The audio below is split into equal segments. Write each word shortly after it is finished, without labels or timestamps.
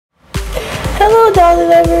Hello dolly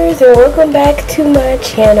lovers, and welcome back to my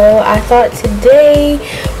channel. I thought today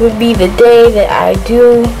would be the day that I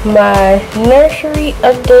do my nursery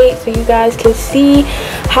update so you guys can see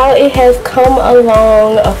how it has come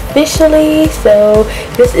along officially. So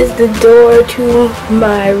this is the door to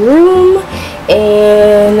my room,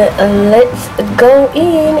 and let's go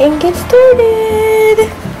in and get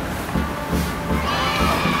started.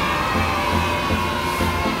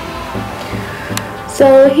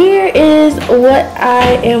 So here is what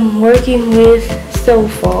I am working with so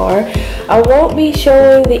far. I won't be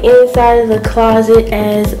showing the inside of the closet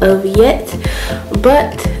as of yet,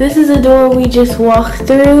 but this is a door we just walked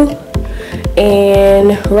through,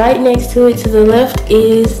 and right next to it to the left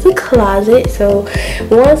is the closet. So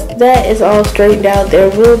once that is all straightened out, there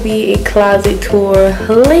will be a closet tour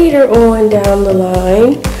later on down the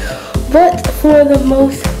line. But for the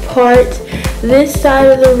most part, this side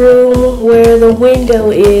of the room where the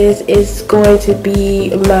window is going to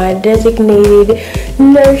be my designated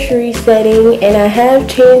nursery setting, and I have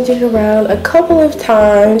changed it around a couple of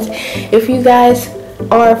times. If you guys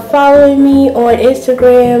are following me on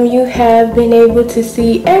Instagram, you have been able to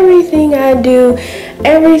see everything I do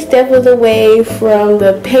every step of the way, from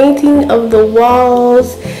the painting of the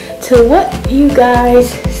walls to what you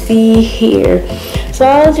guys see here. So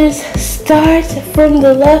I'll just start from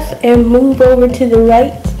the left and move over to the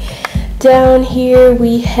right. Down here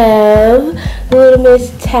we have little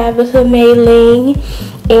Miss Tabitha Mei-Ling,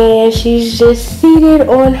 and she's just seated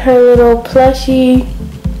on her little plushy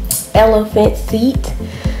elephant seat,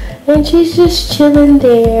 and she's just chilling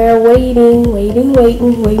there, waiting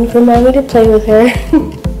for mommy to play with her.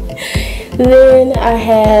 Then I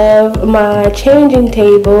have my changing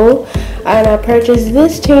table, and I purchased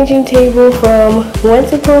this changing table from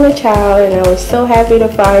Once Upon a Child, and I was so happy to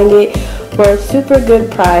find it for a super good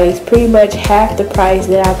price, pretty much half the price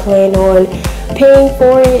that I planned on paying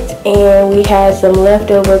for it. And we had some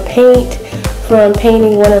leftover paint from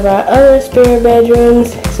painting one of our other spare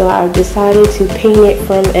bedrooms, so I decided to paint it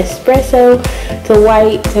from espresso to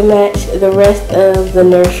white to match the rest of the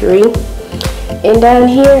nursery. And down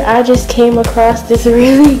here I just came across this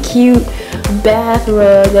really cute bath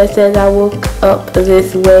rug that says I woke up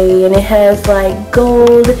this way, and it has like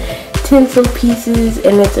gold tinsel pieces,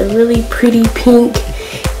 and it's a really pretty pink.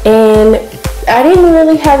 And I didn't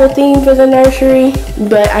really have a theme for the nursery,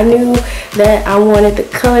 but I knew that I wanted the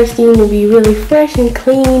color scheme to be really fresh and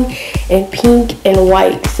clean and pink and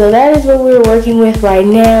white. So that is what we're working with right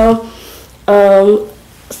now.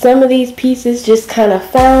 Some of these pieces just kind of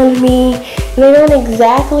found me, and they don't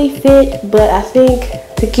exactly fit, but I think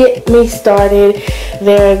to get me started,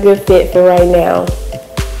 they're a good fit for right now.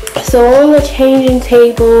 So on the changing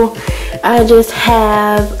table, I just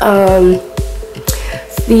have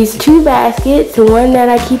these two baskets, one that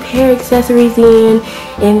I keep hair accessories in,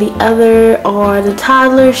 and the other are the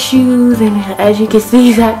toddler shoes. And as you can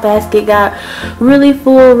see, that basket got really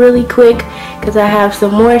full really quick because I have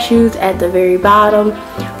some more shoes at the very bottom.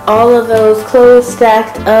 All of those clothes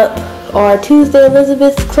stacked up are Tuesday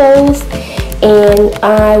Elizabeth's clothes, and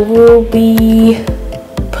I will be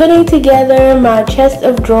putting together my chest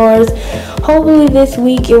of drawers. Hopefully this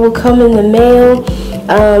week it will come in the mail.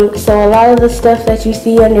 So a lot of the stuff that you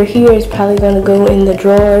see under here is probably going to go in the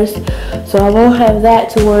drawers, so I won't have that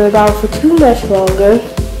to worry about for too much longer.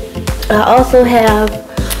 I also have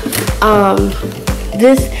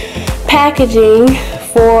this packaging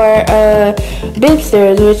for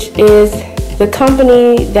Bibsters, which is the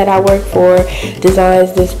company that I work for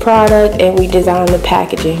designs this product, and we design the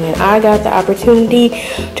packaging, and I got the opportunity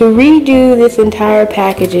to redo this entire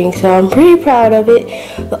packaging, so I'm pretty proud of it.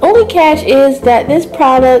 The only catch is that this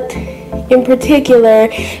product in particular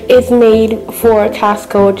is made for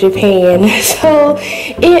Costco Japan, so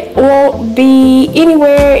it won't be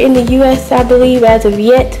anywhere in the US, I believe, as of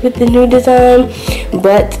yet with the new design.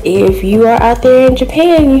 But if you are out there in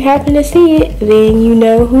Japan and you happen to see it, then you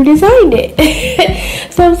know who designed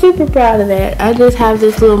it. So I'm super proud of that. I just have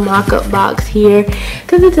this little mock-up box here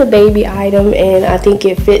because it's a baby item, and I think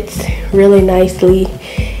it fits really nicely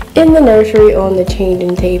in the nursery on the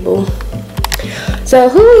changing table. So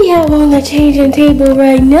who we have on the changing table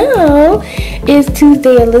right now is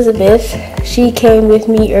Tuesday Elizabeth. She came with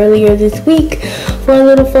me earlier this week for a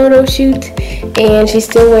little photo shoot, and she's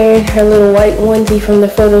still wearing her little white onesie from the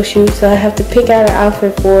photo shoot, so I have to pick out an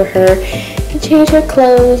outfit for her and change her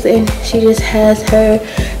clothes. And she just has her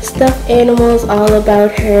stuffed animals all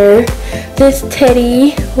about her. This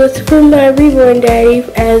teddy was from my Reborn daddy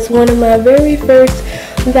as one of my very first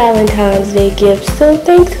Valentine's Day gifts, so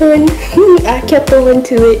thanks, hun. I kept on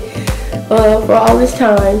to it for all this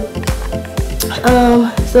time.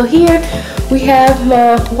 So here we have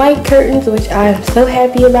my white curtains, which I'm so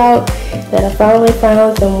happy about, that I finally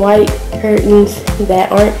found some white curtains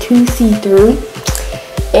that aren't too see-through.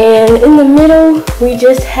 And in the middle, we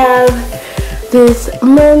just have this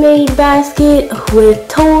mermaid basket with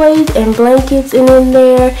toys and blankets in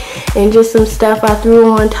there, and just some stuff I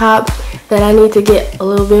threw on top that I need to get a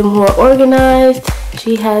little bit more organized.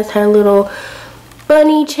 She has her little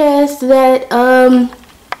bunny chest that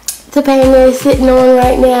Tapanga is sitting on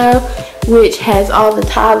right now, which has all the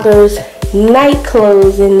toddlers' night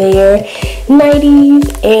clothes in there, nighties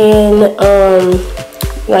and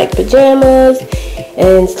like pajamas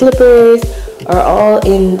and slippers are all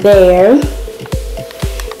in there.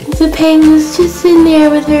 Tapanga's just sitting there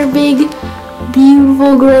with her big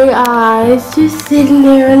beautiful gray eyes, just sitting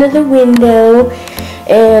there under the window.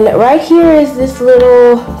 And right here is this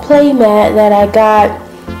little play mat that I got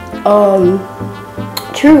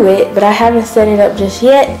Truett, but I haven't set it up just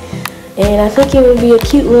yet, and I think it would be a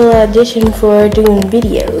cute little addition for doing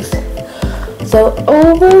videos. So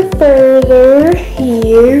over further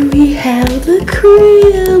here we have the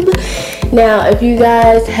crib. Now if you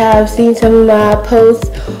guys have seen some of my posts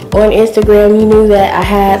on Instagram, you knew that I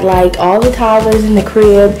had like all the toddlers in the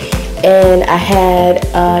crib, and I had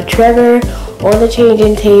Trevor on the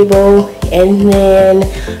changing table, and then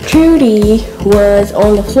Trudy was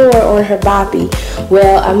on the floor on her boppy.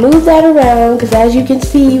 Well, I moved that around because as you can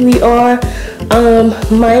see, we are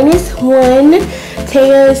 -1.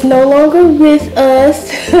 Tehya is no longer with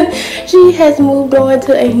us. She has moved on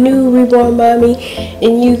to a new Reborn mommy,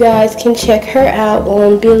 and you guys can check her out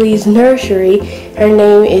on Billy's Nursery. Her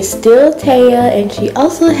name is still Tehya, and she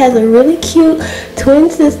also has a really cute twin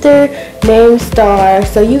sister named Star.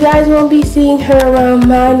 So you guys won't be seeing her around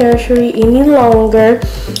my nursery any longer.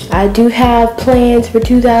 I do have plans for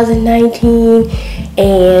 2019,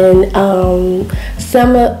 and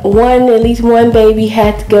at least one baby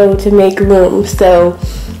had to go to make room. So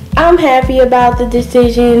I'm happy about the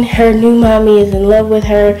decision. Her new mommy is in love with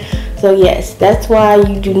her. So yes, that's why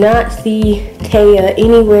you do not see Tehya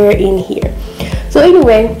anywhere in here. So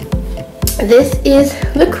anyway, this is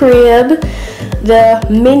the crib, the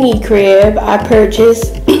mini crib I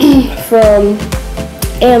purchased from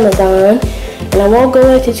Amazon. And I won't go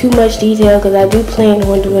into too much detail because I do plan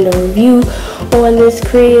on doing a review on this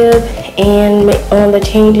crib and on the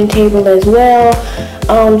changing table as well.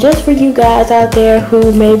 Just for you guys out there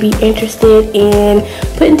who may be interested in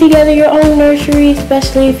putting together your own nursery,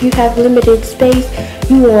 especially if you have limited space.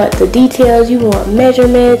 You want the details, you want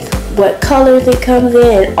measurements, what colors it comes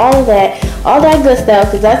in, and all that good stuff,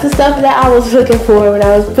 because that's the stuff that I was looking for when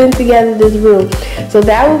I was putting together this room. So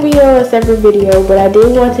that will be on a separate video, but I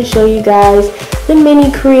did want to show you guys the mini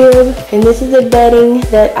crib, and this is the bedding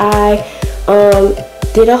that I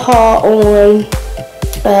did a haul on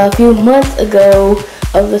a few months ago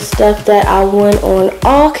of the stuff that I won on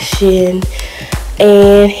auction.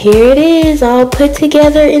 And here it is, all put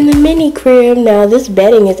together in the mini crib. Now this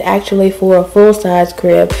bedding is actually for a full-size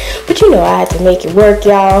crib, but you know I had to make it work,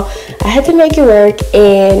 y'all. I had to make it work,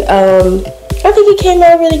 and I think it came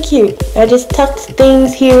out really cute. I just tucked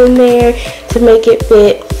things here and there to make it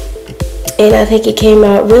fit, and I think it came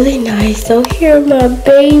out really nice. So here are my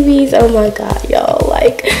babies. Oh my god, y'all,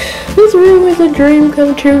 like this room is a dream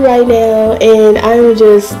come true right now, and I'm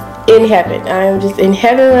just in heaven. I'm just in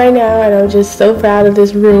heaven right now, and I'm just so proud of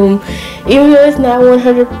this room. Even though it's not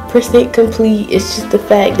 100% complete, it's just the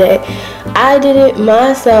fact that I did it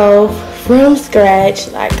myself from scratch.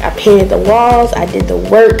 Like, I painted the walls, I did the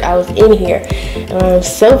work, I was in here, and I'm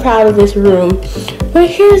so proud of this room. But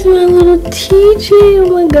here's my little TJ. Oh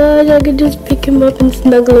my gosh, I could just pick him up and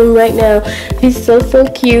snuggle him right now. He's so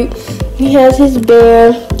cute. He has his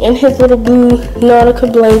bear and his little blue nautical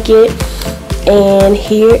blanket. And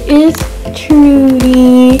here is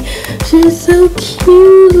Trudy. She's so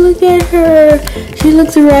cute. Look at her. She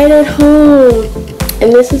looks right at home.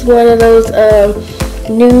 And this is one of those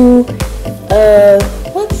new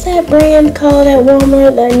what's that brand called at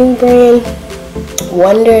Walmart? That new brand,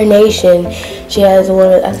 Wonder Nation. She has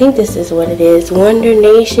one. I think this is what it is. Wonder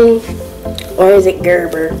Nation, or is it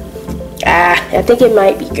Gerber? I think it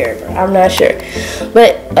might be Gerber. I'm not sure.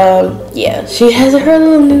 But yeah, she has her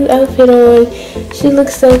little new outfit on. She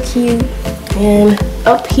looks so cute. And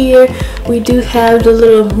up here we do have the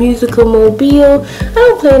little musical mobile. I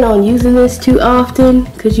don't plan on using this too often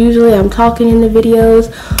because usually I'm talking in the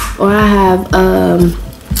videos, or I have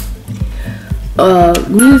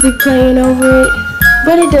music playing over it,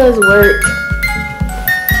 but it does work.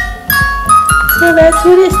 So that's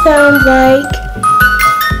what it sounds like.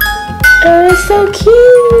 And it's so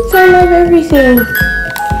cute. I love everything.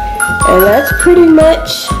 And that's pretty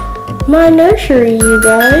much my nursery, you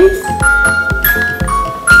guys.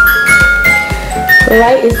 The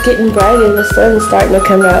light is getting brighter, the sun is starting to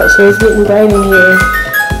come out, so it's getting bright in here,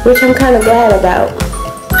 which I'm kind of glad about.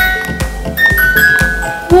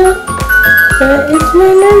 Well, that is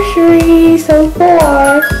my nursery so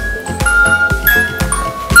far.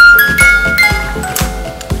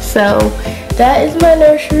 So, that is my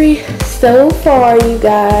nursery so far, you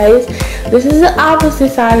guys. This is the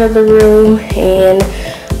opposite side of the room, and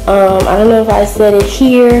I don't know if I said it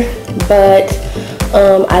here, but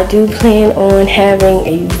I do plan on having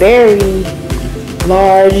a very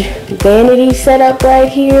large vanity set up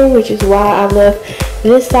right here, which is why I left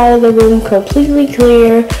this side of the room completely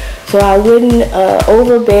clear, so I wouldn't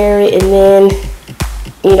overbear it and then,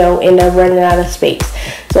 you know, end up running out of space.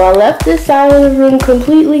 So I left this side of the room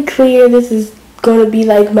completely clear. This is going to be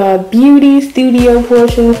like my beauty studio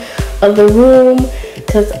portion of the room,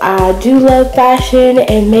 because I do love fashion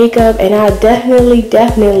and makeup, and I definitely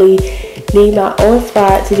need my own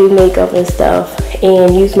spot to do makeup and stuff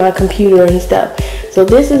and use my computer and stuff. So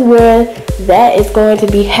this is where that is going to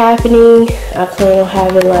be happening. I plan on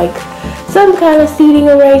having like some kind of seating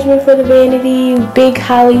arrangement for the vanity, big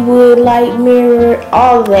Hollywood light mirror,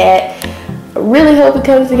 all of that. I really hope it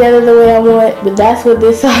comes together the way I want, but that's what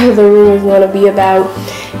this side of the room is going to be about.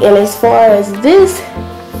 And as far as this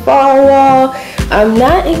far wall, I'm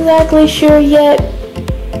not exactly sure yet.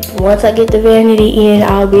 Once I get the vanity in,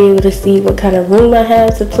 I'll be able to see what kind of room I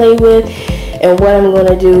have to play with and what I'm going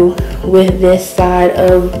to do with this side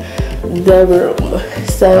of the room.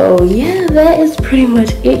 So yeah, that is pretty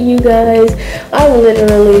much it, you guys. I'm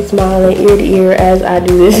literally smiling ear to ear as I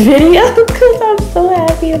do this video because I'm so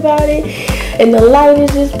happy about it, and the light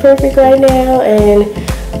is just perfect right now, and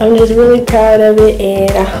I'm just really proud of it,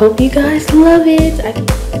 and I hope you guys love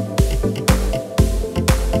it.